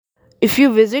If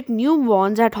you visit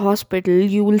newborns at hospital,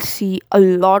 you will see a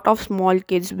lot of small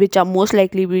kids which are most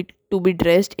likely to be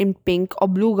dressed in pink or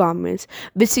blue garments,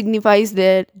 which signifies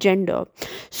their gender.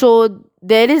 So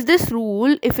there is this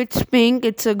rule: if it's pink,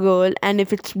 it's a girl, and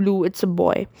if it's blue, it's a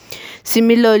boy.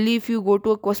 Similarly, if you go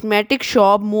to a cosmetic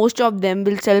shop, most of them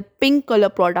will sell pink color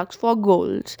products for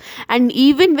girls. And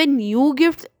even when you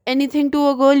give anything to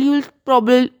a girl, you'll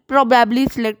probably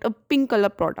select a pink color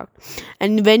product.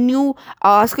 And when you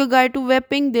ask a guy to wear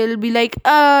pink, they'll be like,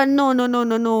 no, no, no,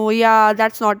 no, no, yeah,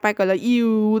 that's not my color.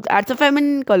 Ew, that's a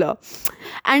feminine color.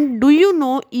 And do you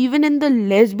know, even in the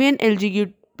lesbian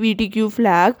LGBTQ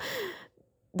flag,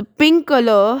 the pink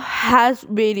color has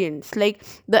variants. Like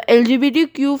the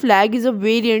LGBTQ flag is a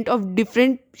variant of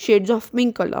different shades of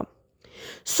pink color.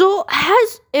 So,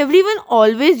 has everyone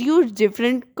always used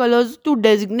different colors to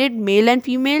designate male and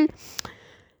female?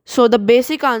 So, the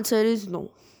basic answer is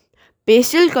no.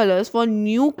 Pastel colors for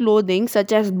new clothing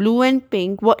such as blue and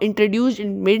pink were introduced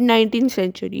in mid 19th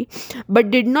century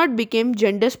but did not become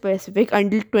gender specific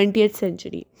until 20th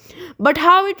century. But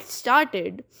how it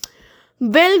started?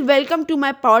 Well, welcome to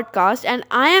my podcast, and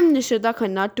I am Nishita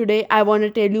Khanna. Today I want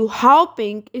to tell you how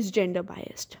pink is gender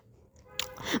biased.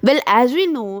 Well, as we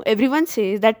know, everyone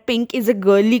says that pink is a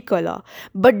girly color.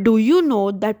 But do you know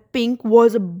that pink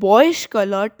was a boyish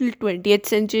color till 20th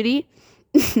century?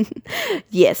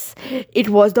 Yes, it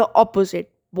was the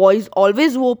opposite. Boys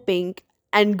always wore pink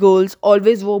and girls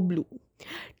always wore blue.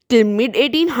 Till mid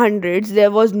 1800s,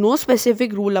 there was no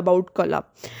specific rule about color,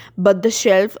 but the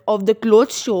shelf of the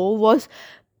clothes store was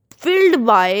filled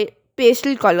by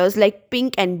pastel colors like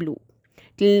pink and blue.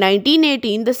 Till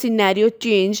 1918, the scenario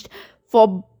changed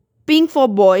for pink for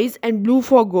boys and blue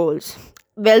for girls.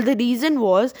 Well, the reason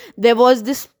was there was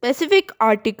this specific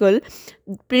article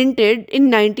printed in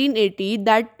 1980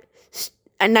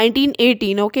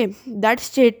 1918, okay, that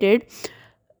stated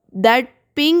that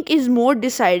pink is more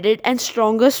decided and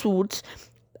stronger suits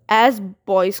as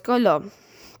boys' color,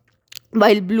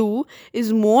 while blue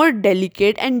is more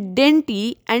delicate and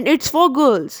dainty and it's for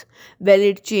girls. Well,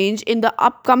 it changed in the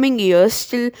upcoming years.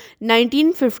 Till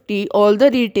 1950, all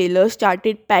the retailers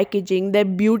started packaging their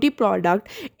beauty product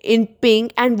in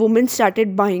pink and women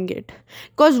started buying it.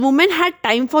 Because women had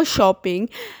time for shopping,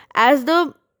 as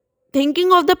the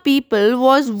thinking of the people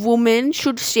was women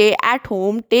should stay at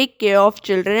home, take care of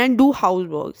children and do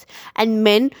houseworks, and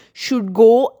men should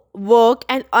go work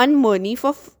and earn money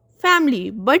for family.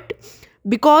 But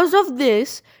because of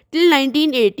this, till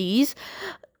 1980s,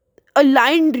 a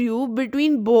line drew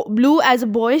between blue as a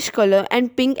boyish color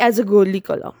and pink as a girly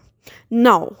color.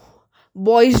 Now,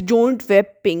 boys don't wear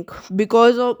pink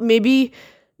because of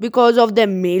their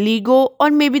male ego, or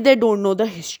maybe they don't know the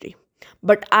history.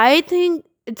 But I think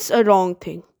it's a wrong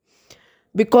thing,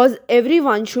 because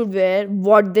everyone should wear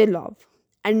what they love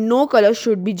and no color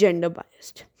should be gender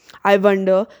biased. I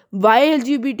wonder why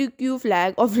LGBTQ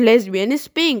flag of lesbian is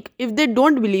pink if they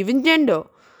don't believe in gender.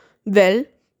 Well,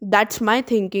 that's my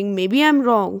thinking. Maybe I'm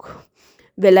wrong.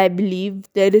 Well, I believe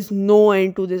there is no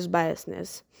end to this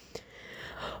biasness.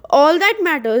 All that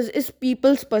matters is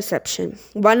people's perception.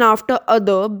 One after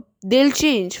other, they'll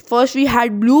change. First, we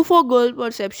had blue for girl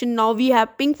perception. Now we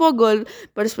have pink for girl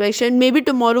perception. Maybe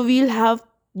tomorrow we'll have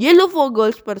yellow for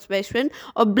girls perception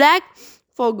or black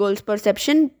for girls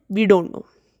perception. We don't know.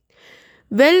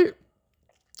 Well,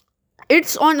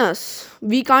 it's on us.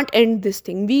 We can't end this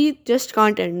thing. We just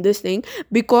can't end this thing,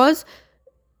 because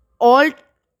all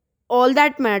all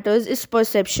that matters is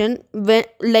perception. When,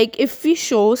 like, if we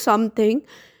show something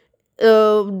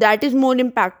that is more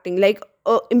impacting, like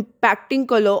a impacting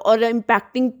color or an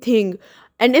impacting thing,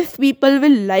 and if people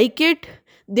will like it,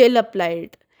 they'll apply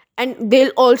it, and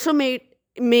they'll also make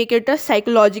it a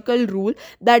psychological rule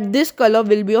that this color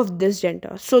will be of this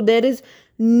gender. So there is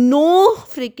no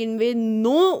freaking way,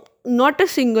 no, not a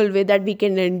single way that we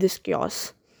can end this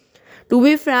chaos. To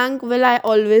be frank, well, I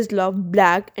always loved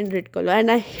black and red color, and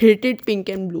I hated pink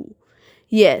and blue.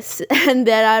 Yes, and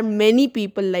there are many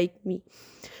people like me.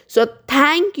 So,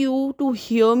 thank you to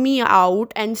hear me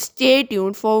out and stay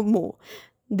tuned for more.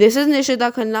 This is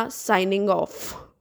Nishita Khanna signing off.